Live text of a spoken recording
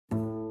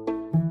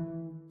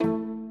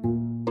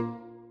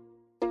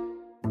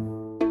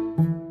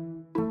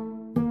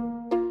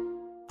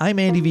I'm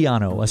Andy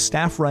Viano, a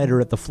staff writer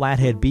at the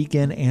Flathead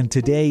Beacon, and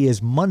today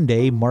is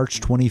Monday,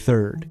 March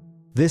 23rd.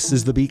 This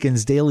is the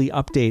Beacon's daily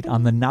update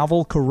on the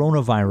novel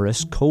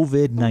coronavirus,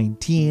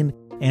 COVID-19,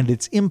 and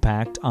its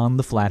impact on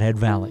the Flathead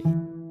Valley.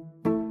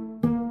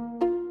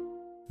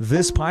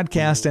 This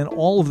podcast and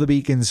all of the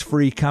Beacon's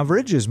free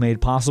coverage is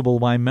made possible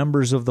by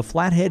members of the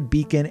Flathead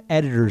Beacon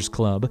Editors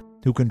Club,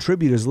 who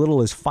contribute as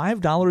little as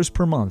 $5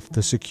 per month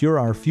to secure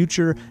our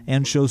future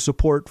and show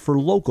support for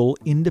local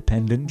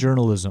independent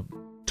journalism.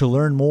 To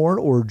learn more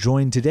or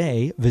join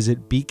today,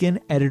 visit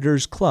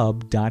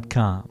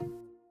beaconeditorsclub.com.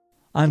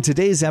 On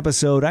today's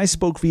episode, I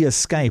spoke via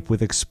Skype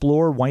with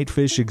Explore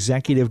Whitefish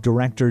Executive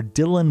Director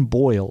Dylan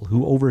Boyle,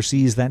 who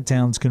oversees that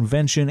town's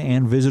Convention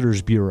and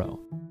Visitors Bureau.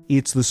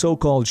 It's the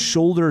so-called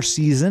shoulder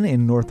season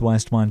in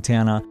northwest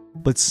Montana,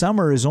 but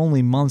summer is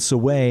only months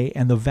away,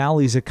 and the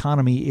valley's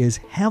economy is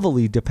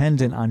heavily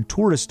dependent on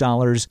tourist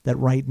dollars that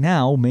right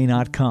now may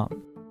not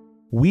come.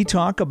 We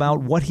talk about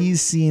what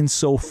he's seen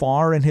so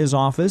far in his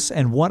office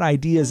and what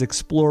ideas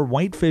Explore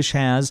Whitefish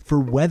has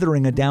for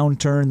weathering a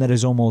downturn that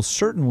is almost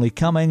certainly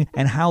coming,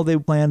 and how they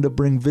plan to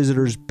bring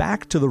visitors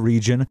back to the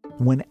region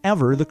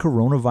whenever the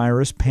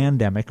coronavirus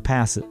pandemic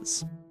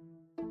passes.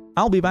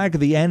 I'll be back at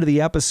the end of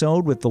the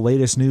episode with the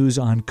latest news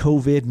on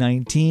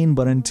COVID-19,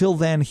 but until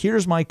then,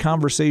 here's my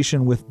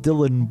conversation with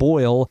Dylan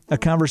Boyle, a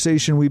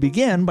conversation we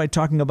begin by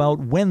talking about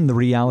when the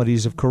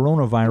realities of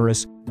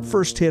coronavirus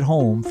first hit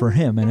home for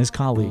him and his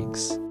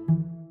colleagues.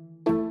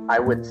 I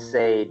would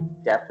say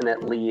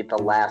definitely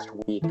the last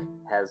week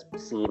has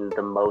seen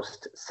the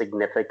most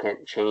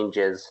significant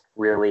changes,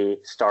 really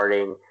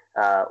starting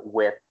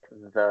with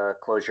the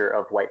closure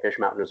of Whitefish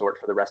Mountain Resort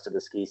for the rest of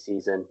the ski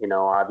season. You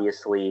know,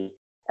 obviously,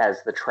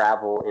 as the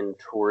travel and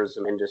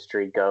tourism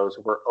industry goes,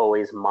 we're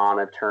always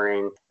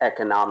monitoring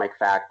economic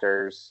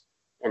factors,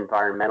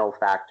 environmental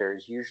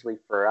factors. Usually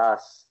for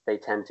us, they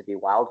tend to be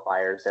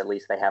wildfires, at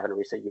least they have in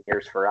recent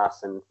years for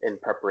us, and in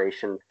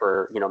preparation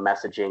for,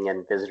 messaging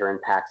and visitor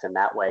impacts in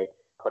that way.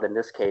 But in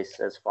this case,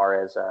 as far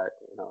as a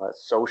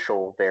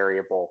social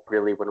variable,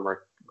 really when we're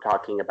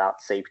talking about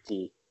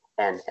safety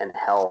and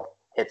health,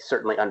 it's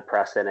certainly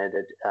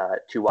unprecedented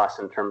to us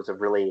in terms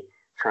of really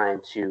trying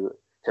to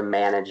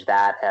manage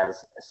that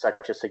as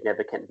such a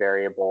significant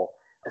variable,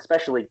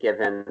 especially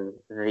given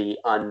the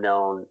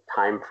unknown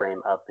time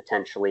frame of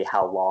potentially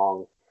how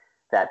long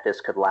that this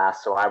could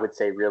last. So I would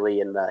say really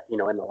in the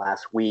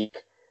last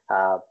week,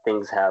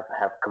 things have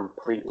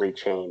completely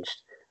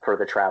changed for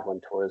the travel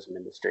and tourism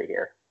industry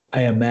here.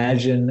 I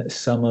imagine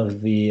some of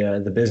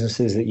the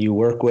businesses that you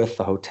work with,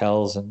 the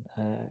hotels and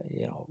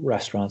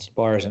restaurants,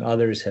 bars, and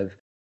others have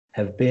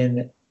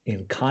been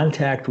in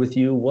contact with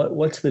you.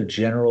 What's the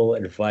general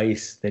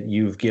advice that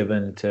you've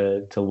given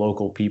to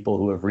local people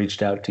who have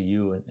reached out to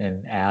you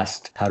and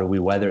asked, how do we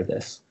weather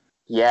this?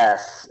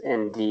 Yes,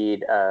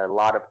 indeed. A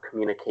lot of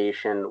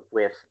communication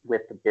with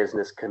the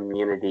business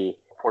community.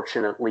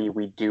 Fortunately,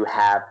 we do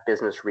have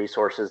business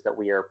resources that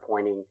we are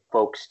pointing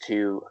folks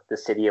to the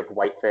city of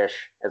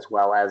Whitefish, as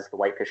well as the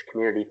Whitefish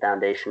Community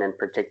Foundation in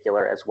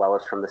particular, as well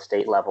as from the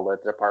state level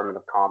at the Department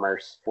of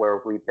Commerce,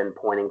 where we've been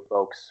pointing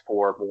folks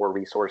for more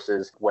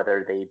resources,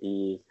 whether they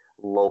be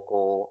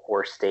local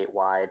or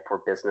statewide,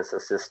 for business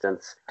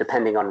assistance,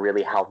 depending on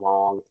really how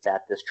long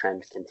that this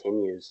trend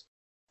continues.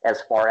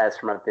 As far as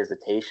from a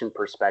visitation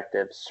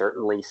perspective,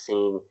 certainly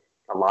seeing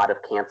a lot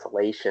of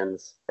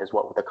cancellations is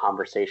what the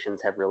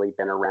conversations have really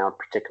been around,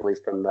 particularly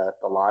from the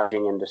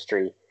lodging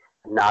industry,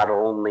 not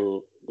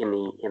only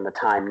in the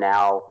time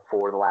now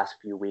for the last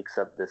few weeks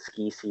of the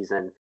ski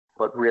season,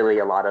 but really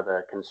a lot of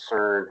the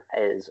concern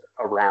is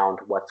around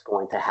what's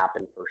going to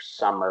happen for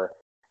summer,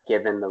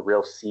 given the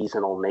real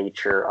seasonal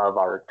nature of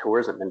our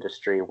tourism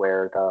industry,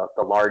 where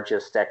the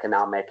largest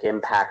economic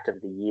impact of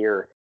the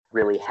year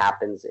really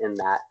happens in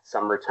that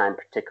summertime,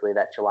 particularly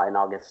that July and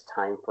August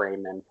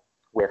timeframe. And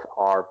with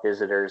our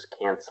visitors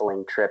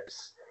canceling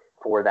trips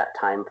for that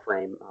time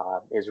frame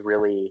is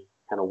really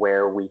kind of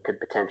where we could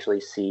potentially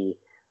see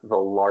the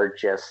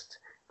largest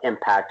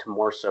impact,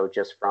 more so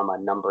just from a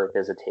number of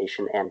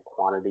visitation and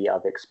quantity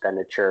of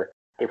expenditure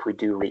if we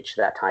do reach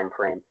that time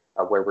frame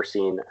where we're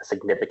seeing a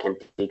significant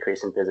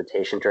decrease in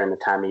visitation during the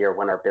time of year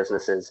when our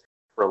businesses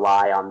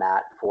rely on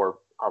that for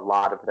a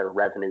lot of their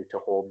revenue to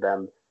hold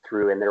them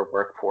through in their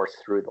workforce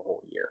through the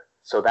whole year.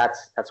 So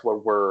that's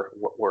what we're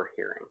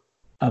hearing.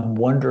 I'm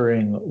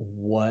wondering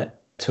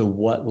to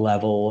what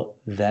level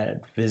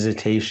that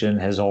visitation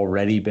has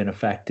already been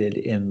affected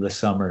in the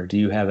summer. Do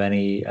you have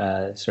any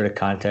sort of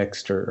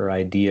context or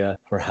idea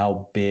for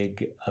how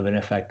big of an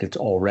effect it's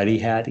already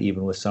had,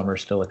 even with summer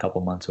still a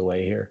couple months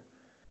away here?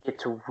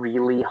 It's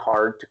really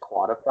hard to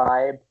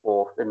quantify,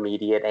 both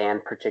immediate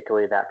and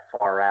particularly that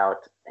far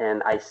out.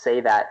 And I say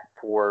that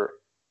for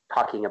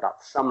talking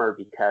about summer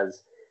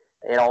because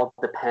it all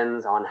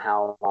depends on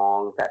how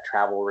long that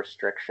travel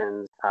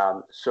restrictions.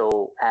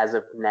 So as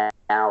of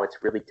now,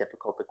 it's really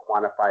difficult to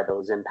quantify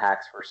those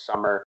impacts for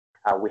summer.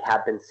 We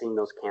have been seeing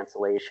those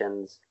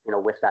cancellations.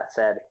 With that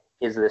said,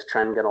 is this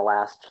trend going to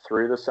last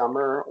through the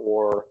summer,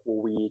 or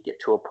will we get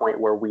to a point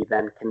where we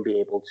then can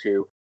be able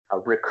to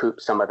recoup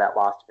some of that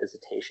lost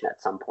visitation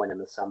at some point in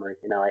the summer.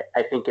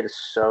 I think it is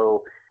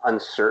so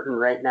uncertain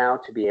right now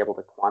to be able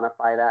to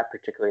quantify that,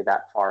 particularly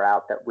that far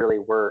out, that really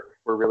we're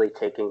really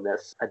taking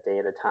this a day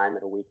at a time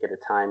and a week at a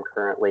time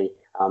currently,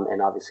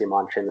 and obviously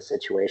monitoring the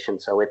situation.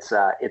 So it's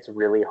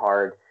really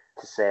hard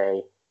to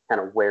say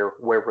kind of where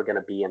we're going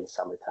to be in the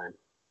summertime.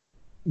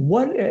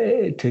 What,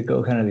 to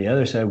go kind of the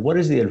other side, what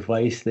is the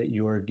advice that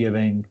you're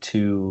giving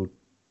to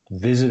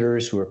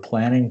visitors who are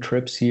planning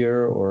trips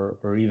here,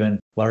 or even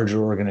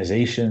larger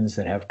organizations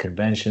that have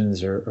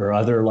conventions or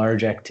other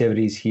large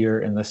activities here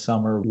in the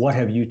summer? What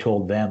have you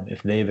told them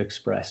if they've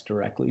expressed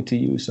directly to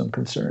you some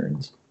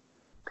concerns?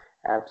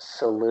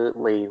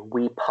 Absolutely.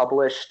 We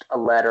published a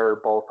letter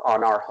both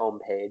on our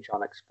homepage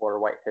on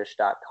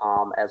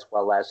explorewhitefish.com as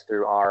well as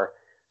through our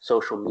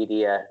social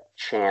media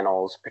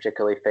channels,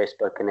 particularly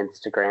Facebook and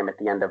Instagram, at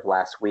the end of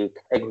last week,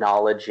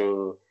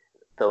 acknowledging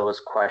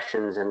those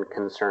questions and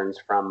concerns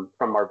from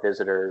our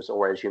visitors,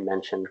 or as you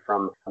mentioned,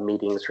 from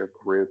meetings or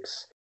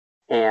groups.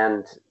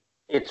 And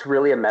it's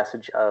really a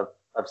message of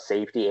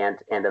safety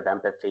and of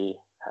empathy.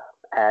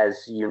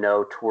 As you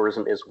know,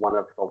 tourism is one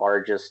of the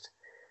largest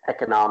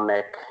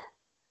economic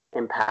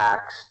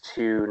impacts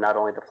to not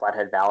only the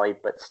Flathead Valley,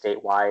 but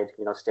statewide.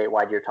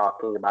 Statewide, you're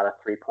talking about a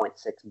 $3.6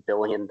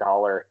 billion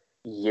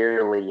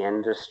yearly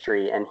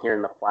industry. And here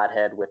in the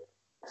Flathead, with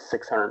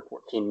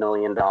 $614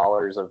 million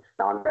of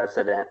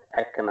non-resident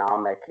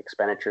economic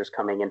expenditures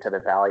coming into the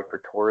valley for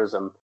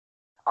tourism.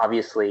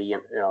 Obviously,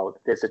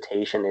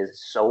 visitation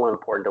is so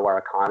important to our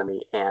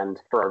economy, and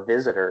for our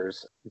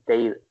visitors,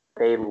 they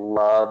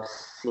love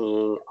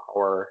seeing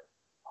our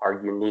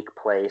unique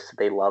place.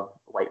 They love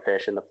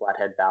whitefish in the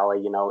Flathead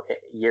Valley.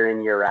 Year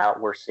in, year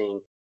out, we're seeing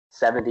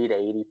 70 to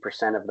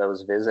 80% of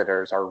those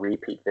visitors are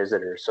repeat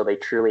visitors. So they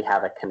truly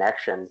have a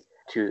connection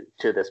to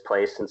this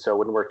place. And so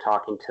when we're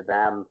talking to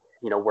them,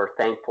 we're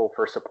thankful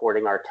for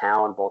supporting our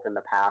town both in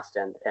the past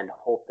and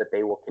hope that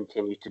they will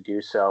continue to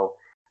do so.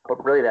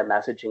 But really that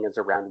messaging is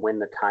around when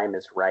the time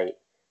is right.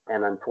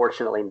 And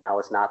unfortunately, now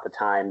is not the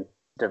time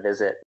to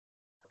visit.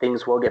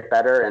 Things will get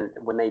better. And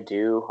when they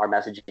do, our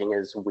messaging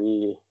is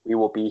we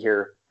will be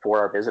here for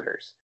our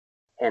visitors.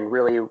 And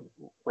really,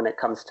 when it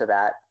comes to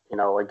that,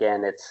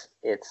 again, it's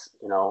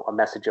a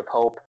message of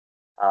hope.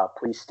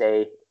 Please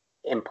stay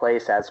in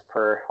place as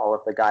per all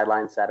of the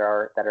guidelines that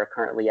are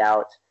currently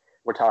out.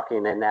 We're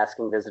talking and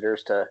asking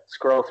visitors to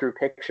scroll through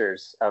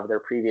pictures of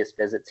their previous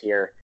visits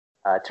here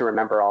to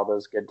remember all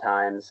those good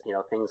times.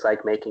 Things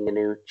like making a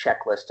new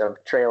checklist of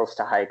trails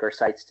to hike or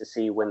sites to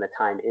see when the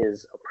time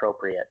is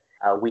appropriate.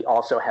 We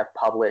also have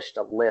published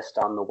a list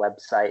on the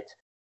website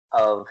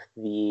of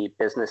the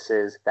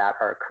businesses that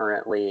are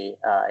currently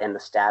in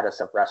the status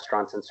of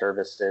restaurants and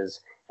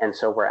services. And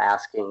so we're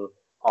asking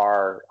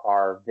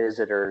our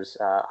visitors,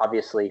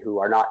 obviously, who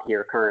are not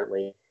here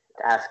currently,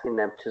 asking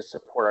them to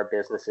support our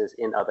businesses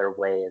in other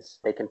ways.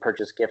 They can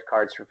purchase gift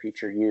cards for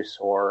future use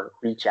or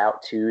reach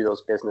out to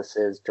those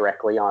businesses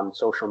directly on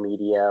social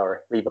media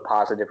or leave a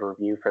positive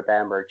review for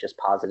them or just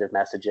positive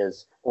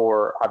messages.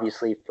 Or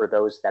obviously for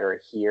those that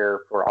are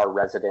here, for our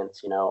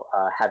residents,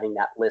 having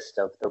that list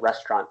of the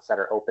restaurants that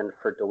are open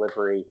for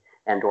delivery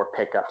and or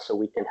pickup so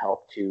we can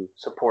help to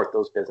support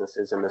those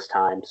businesses in this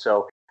time.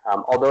 So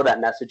although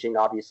that messaging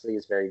obviously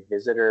is very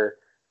visitor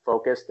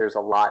focused, there's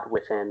a lot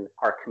within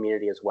our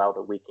community as well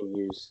that we can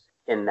use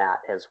in that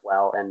as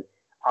well. And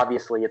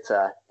obviously it's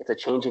a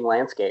changing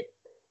landscape.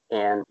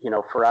 And,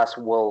 for us,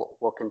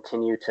 we'll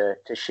continue to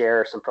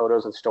share some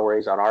photos and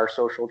stories on our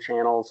social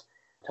channels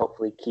to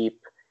hopefully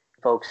keep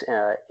folks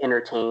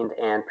entertained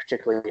and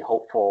particularly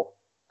hopeful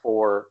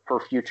for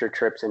future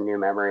trips and new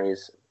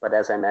memories. But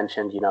as I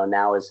mentioned,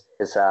 now is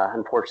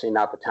unfortunately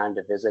not the time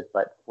to visit.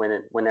 But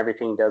when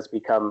everything does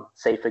become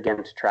safe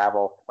again to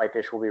travel,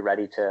 Whitefish will be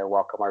ready to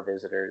welcome our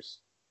visitors.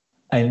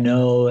 I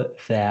know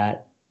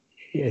that,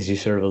 as you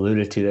sort of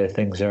alluded to, that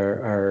things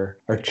are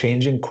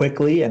changing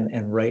quickly,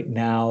 and right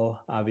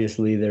now,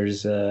 obviously,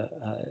 there's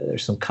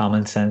some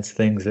common sense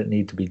things that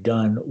need to be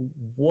done.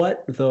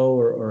 What, though,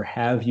 or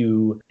have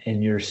you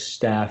and your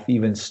staff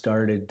even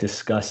started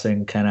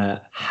discussing kind of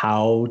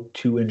how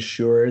to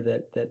ensure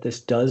that this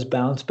does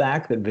bounce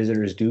back, that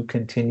visitors do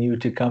continue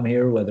to come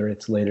here, whether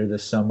it's later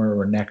this summer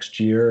or next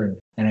year,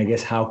 and I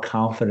guess how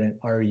confident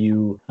are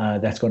you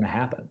that's going to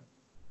happen?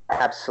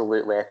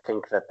 Absolutely. I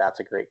think that's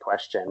a great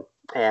question.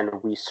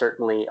 And we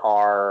certainly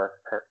are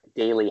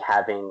daily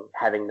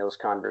having those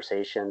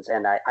conversations.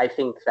 And I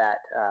think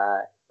that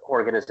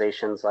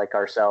organizations like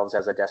ourselves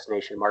as a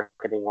destination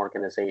marketing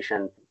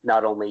organization,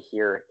 not only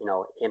here,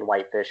 in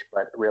Whitefish,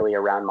 but really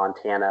around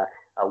Montana,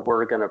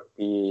 we're going to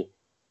be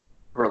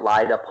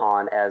relied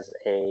upon as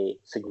a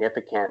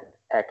significant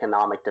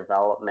economic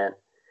development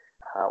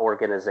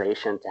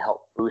organization to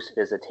help boost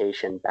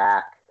visitation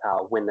back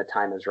when the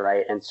time is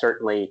right. And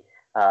certainly,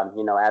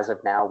 as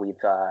of now, we've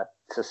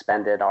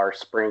suspended our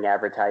spring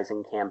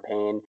advertising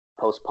campaign,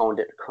 postponed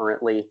it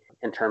currently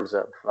in terms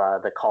of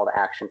the call to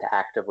action to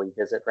actively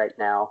visit right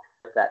now.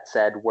 That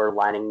said, we're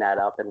lining that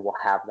up and we'll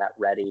have that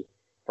ready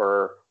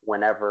for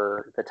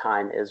whenever the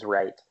time is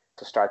right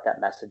to start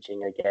that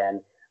messaging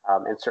again.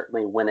 And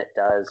certainly when it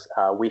does,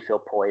 we feel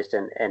poised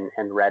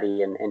and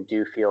ready and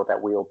do feel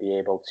that we will be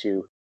able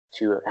to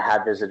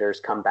have visitors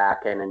come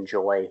back and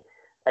enjoy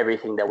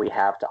everything that we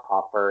have to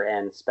offer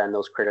and spend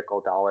those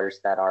critical dollars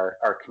that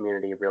our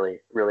community really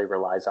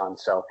relies on.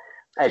 So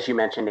as you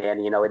mentioned,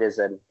 Andy,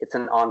 it's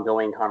an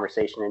ongoing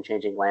conversation and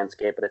changing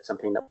landscape, but it's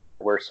something that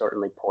we're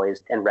certainly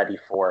poised and ready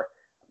for,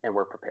 and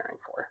we're preparing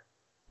for.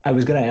 I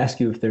was going to ask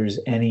you if there's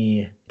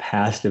any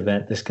past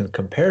event this can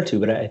compare to,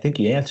 but I think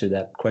you answered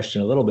that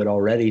question a little bit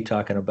already,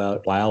 talking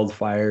about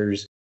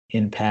wildfires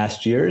in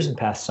past years and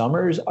past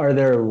summers. Are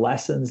there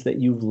lessons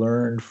that you've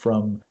learned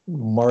from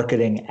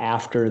marketing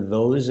after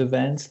those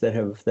events that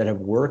have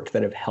worked,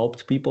 that have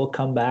helped people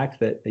come back,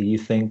 that you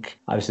think,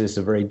 obviously this is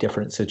a very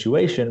different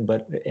situation,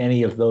 but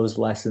any of those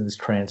lessons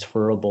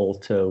transferable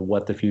to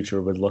what the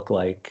future would look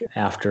like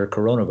after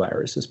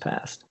coronavirus has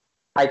passed?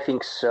 I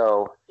think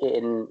so.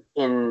 In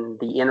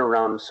the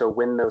interim, so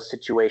when those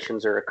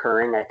situations are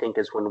occurring, I think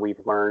is when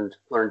we've learned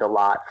a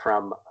lot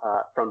from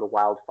the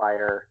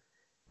wildfire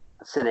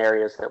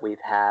scenarios that we've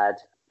had.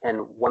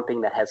 And one thing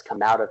that has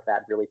come out of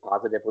that really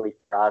positively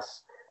for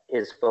us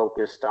is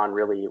focused on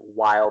really,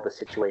 while the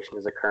situation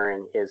is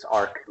occurring, is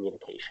our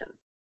communication.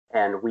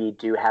 And we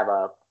do have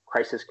a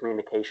crisis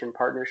communication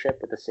partnership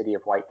with the city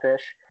of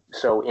Whitefish.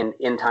 So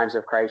in times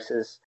of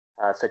crisis,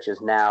 such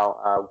as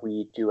now,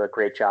 we do a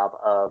great job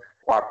of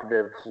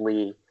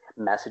cooperatively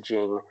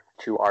messaging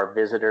to our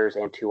visitors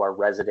and to our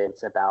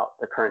residents about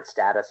the current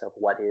status of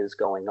what is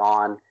going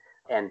on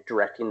and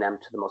directing them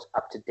to the most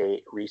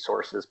up-to-date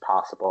resources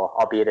possible,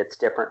 albeit it's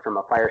different from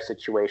a fire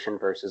situation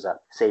versus a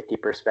safety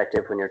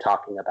perspective when you're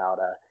talking about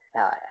a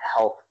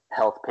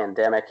health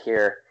pandemic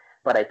here.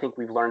 But I think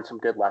we've learned some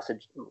good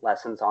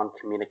lessons on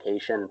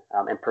communication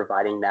and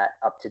providing that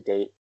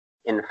up-to-date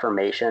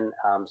information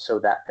so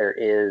that there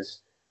is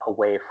a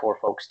way for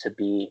folks to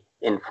be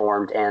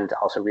informed and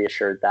also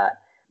reassured that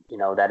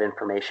that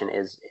information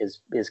is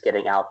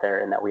getting out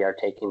there and that we are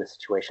taking the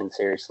situation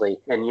seriously.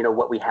 And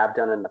what we have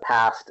done in the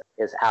past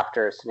is,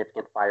 after a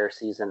significant fire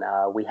season,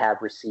 we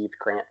have received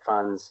grant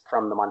funds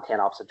from the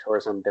Montana Office of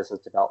Tourism and Business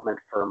Development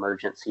for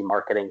emergency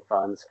marketing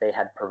funds. They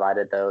had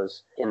provided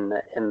those in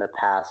the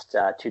past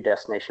to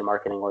destination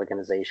marketing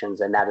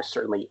organizations, and that has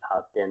certainly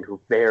been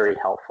very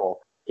helpful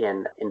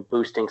in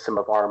boosting some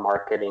of our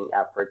marketing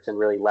efforts and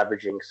really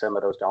leveraging some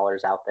of those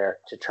dollars out there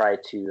to try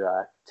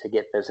to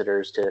get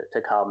visitors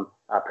to come,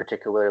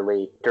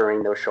 particularly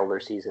during those shoulder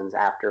seasons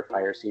after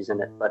fire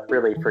season. But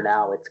really for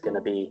now, it's going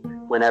to be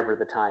whenever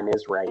the time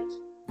is right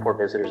for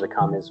visitors to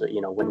come, is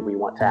when we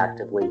want to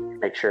actively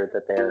make sure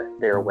that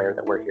they're aware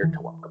that we're here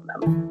to welcome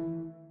them.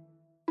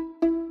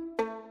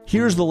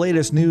 Here's the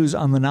latest news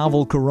on the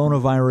novel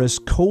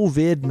coronavirus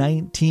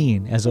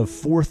COVID-19 as of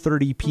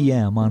 4:30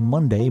 p.m. on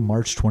Monday,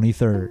 March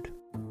 23rd.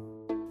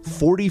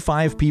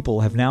 45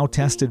 people have now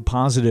tested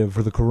positive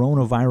for the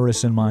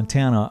coronavirus in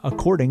Montana,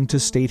 according to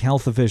state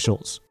health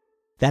officials.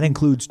 That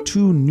includes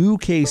 2 new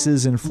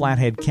cases in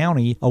Flathead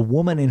County, a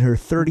woman in her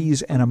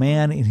 30s and a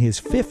man in his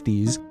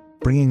 50s,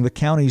 bringing the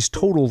county's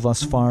total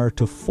thus far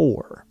to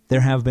 4.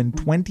 There have been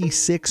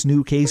 26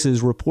 new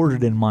cases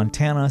reported in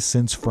Montana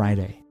since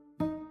Friday.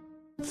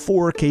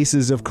 4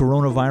 cases of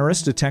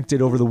coronavirus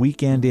detected over the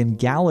weekend in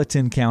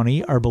Gallatin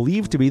County are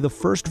believed to be the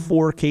first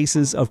 4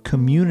 cases of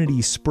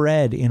community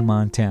spread in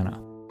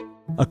Montana.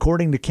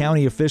 According to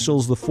county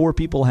officials, the 4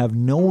 people have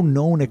no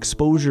known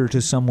exposure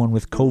to someone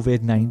with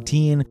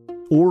COVID-19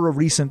 or a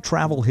recent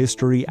travel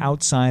history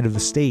outside of the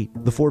state.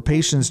 The 4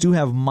 patients do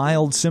have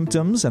mild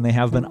symptoms, and they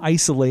have been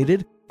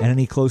isolated, and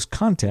any close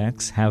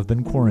contacts have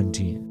been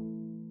quarantined.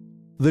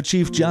 The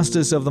Chief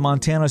Justice of the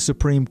Montana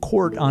Supreme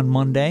Court on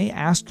Monday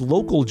asked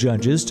local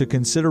judges to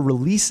consider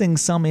releasing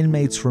some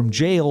inmates from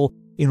jail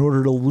in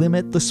order to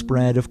limit the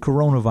spread of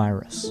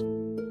coronavirus.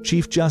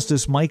 Chief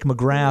Justice Mike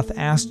McGrath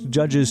asked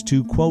judges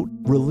to, quote,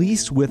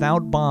 release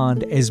without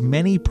bond as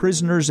many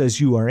prisoners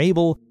as you are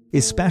able,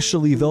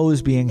 especially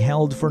those being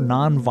held for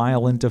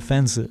nonviolent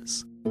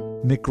offenses.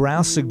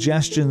 McGrath's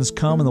suggestions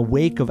come in the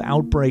wake of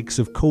outbreaks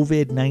of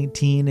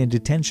COVID-19 in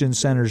detention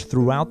centers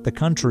throughout the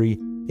country,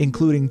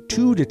 including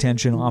 2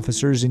 detention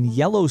officers in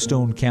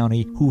Yellowstone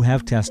County who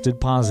have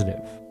tested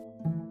positive.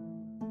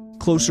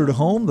 Closer to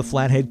home, the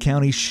Flathead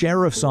County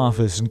Sheriff's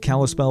Office and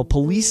Kalispell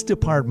Police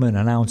Department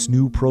announced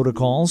new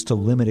protocols to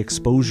limit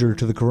exposure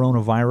to the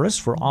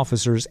coronavirus for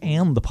officers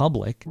and the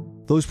public.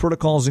 Those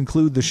protocols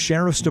include the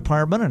Sheriff's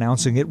Department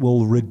announcing it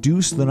will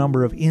reduce the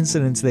number of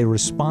incidents they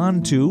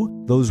respond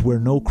to, those where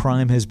no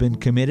crime has been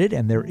committed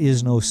and there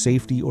is no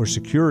safety or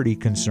security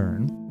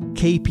concern.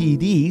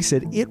 KPD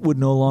said it would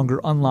no longer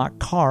unlock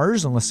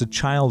cars unless a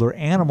child or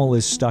animal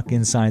is stuck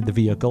inside the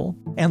vehicle.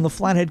 And the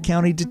Flathead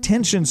County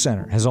Detention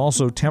Center has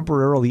also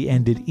temporarily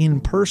ended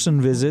in-person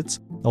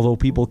visits, although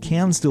people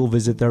can still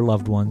visit their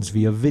loved ones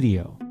via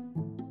video.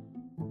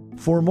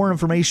 For more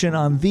information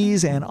on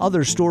these and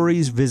other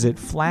stories, visit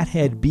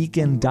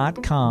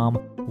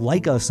flatheadbeacon.com,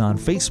 like us on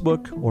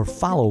Facebook, or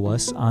follow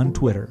us on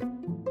Twitter.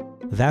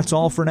 That's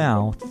all for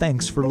now.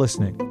 Thanks for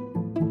listening.